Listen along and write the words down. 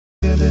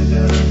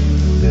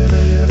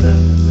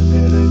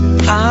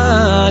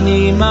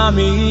אני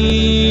מאמין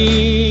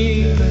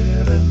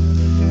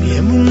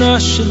באמונה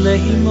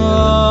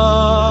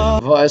שלמה.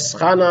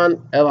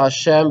 Va'etchanan el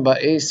Hashem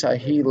ba'es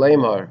hahi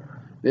lemar.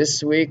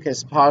 This week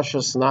is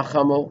Parshat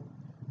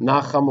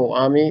Nachamu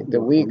Ami,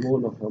 the week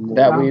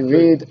that we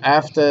read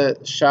after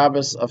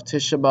Shabbos of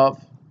Tisha B'Av,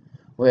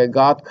 where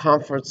God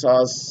comforts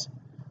us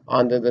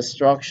on the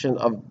destruction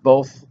of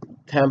both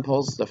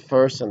temples, the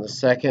first and the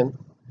second.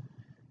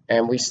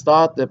 And we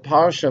start the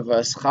Parsha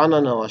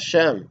Va'etchanan el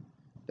Hashem,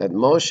 that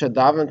Moshe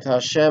davened to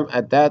Hashem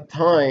at that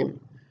time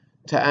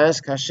to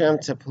ask Hashem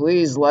to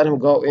please let him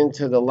go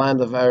into the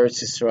land of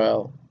Eretz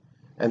Yisrael.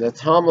 And the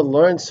Talmud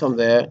learns from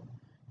there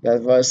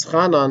that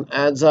Va'etchanan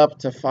adds up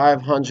to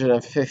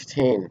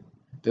 515,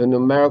 the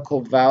numerical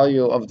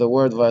value of the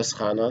word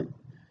Va'etchanan,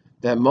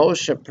 that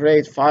Moshe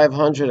prayed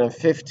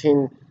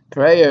 515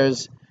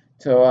 prayers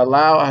to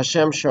allow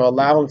Hashem should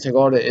allow him to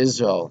go to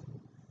Israel.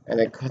 And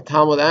the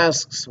Talmud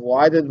asks,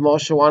 why did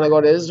Moshe want to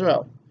go to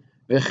Israel?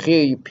 Did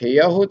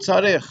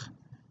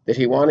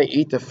he want to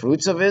eat the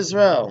fruits of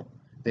Israel?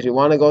 Did he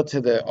want to go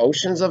to the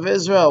oceans of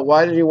Israel?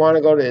 Why did he want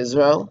to go to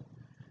Israel?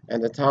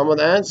 And the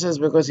Talmud answers,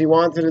 because he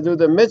wanted to do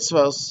the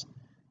mitzvahs,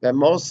 that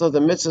most of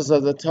the mitzvahs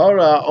of the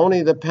Torah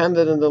only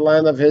depended in the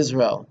land of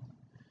Israel.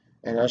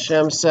 And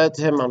Hashem said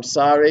to him, I'm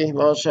sorry,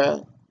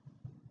 Moshe,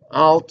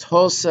 Al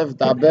tosef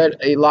daber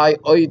elai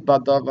oid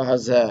badavar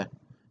hazeh.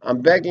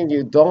 I'm begging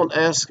you, don't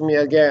ask me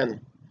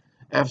again.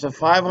 After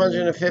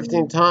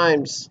 515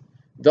 times,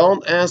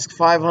 don't ask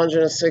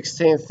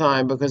 516th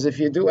time, because if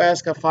you do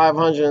ask a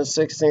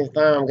 516th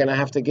time, I'm going to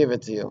have to give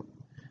it to you.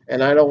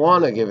 And I don't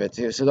want to give it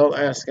to you, so don't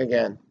ask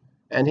again.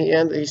 And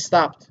he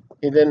stopped.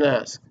 He didn't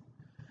ask.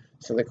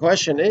 So the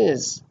question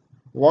is,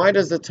 why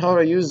does the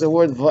Torah use the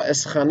word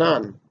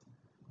Va'etchanan?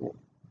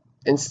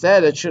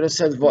 Instead, it should have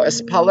said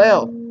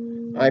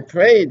Va'espalel. I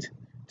prayed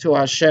to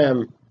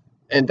Hashem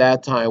in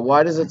that time.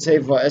 Why does it say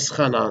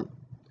Va'etchanan?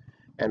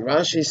 And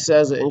Rashi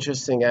says an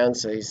interesting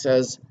answer. He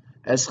says,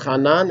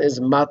 Eschanan is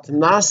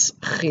matnas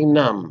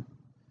chinam.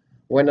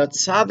 When a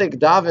tzaddik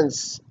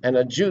davens and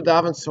a Jew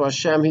davens to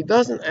Hashem, he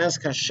doesn't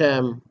ask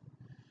Hashem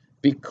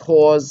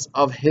because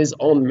of his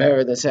own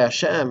merit and say,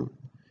 Hashem,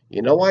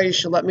 you know why you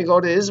should let me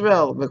go to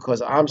Israel?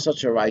 Because I'm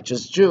such a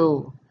righteous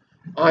Jew.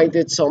 I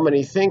did so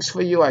many things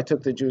for you. I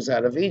took the Jews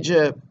out of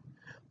Egypt.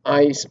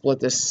 I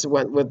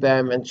went with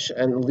them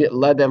and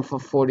led them for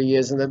 40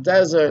 years in the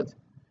desert.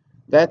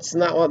 That's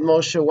not what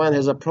Moshe went.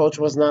 His approach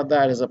was not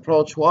that. His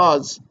approach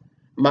was,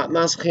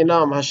 Matnas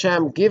chinam,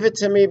 Hashem, give it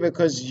to me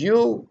because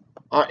you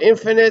are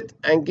infinite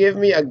and give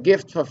me a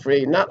gift for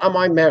free, not on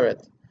my merit.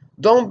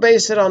 Don't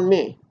base it on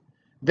me.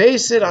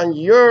 Base it on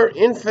your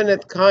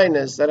infinite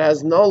kindness that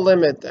has no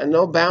limit and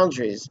no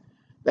boundaries,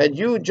 that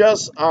you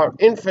just are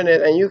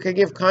infinite and you can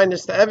give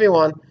kindness to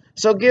everyone,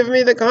 so give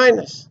me the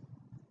kindness.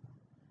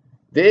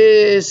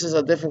 This is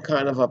a different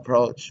kind of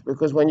approach,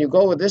 because when you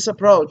go with this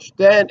approach,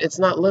 then it's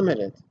not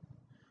limited.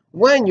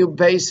 When you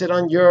base it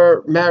on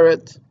your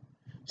merit,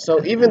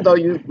 so even though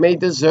you may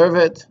deserve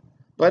it,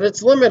 but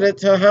it's limited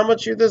to how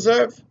much you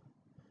deserve.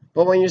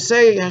 But when you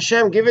say,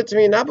 Hashem, give it to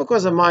me, not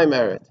because of my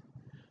merit,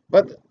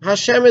 but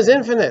Hashem is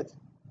infinite.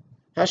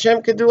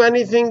 Hashem could do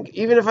anything,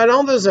 even if I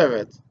don't deserve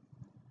it.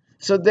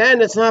 So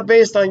then it's not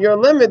based on your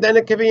limit, then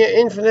it could be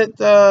an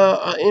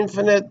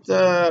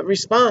infinite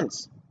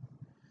response.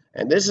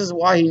 And this is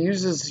why he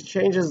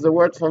changes the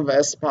word from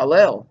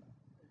Va'espalel,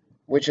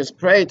 which is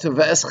pray, to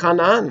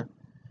Va'etchanan.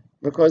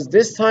 Because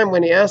this time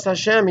when he asked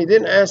Hashem, he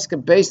didn't ask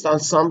it based on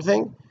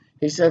something.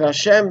 He said,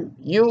 Hashem,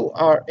 you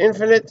are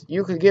infinite.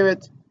 You could give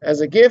it as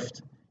a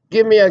gift.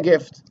 Give me a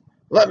gift.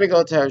 Let me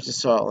go to Eretz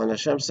Yisrael. And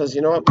Hashem says,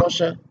 you know what,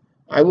 Moshe?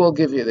 I will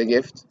give you the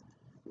gift.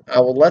 I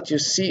will let you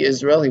see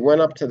Israel. He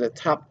went up to the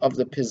top of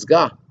the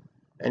Pisgah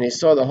and he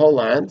saw the whole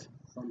land.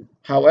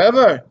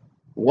 However,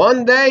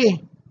 one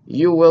day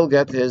you will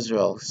get to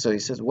Israel. So he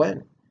says,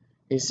 when?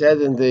 He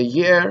said, in the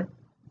year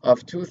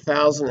of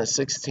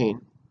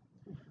 2016.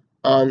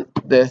 On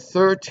the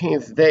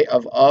 13th day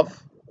of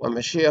Av, when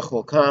Mashiach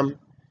will come,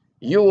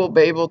 you will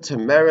be able to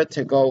merit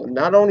to go,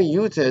 not only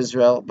you to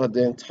Israel, but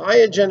the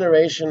entire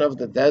generation of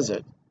the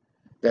desert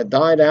that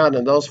died out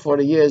in those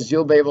 40 years,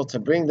 you'll be able to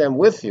bring them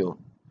with you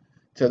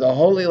to the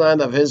Holy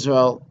Land of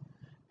Israel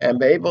and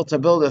be able to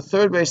build a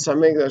third Beis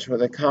Hamikdash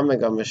with the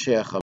coming of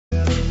Mashiach.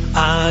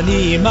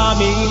 אני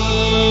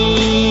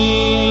מאמין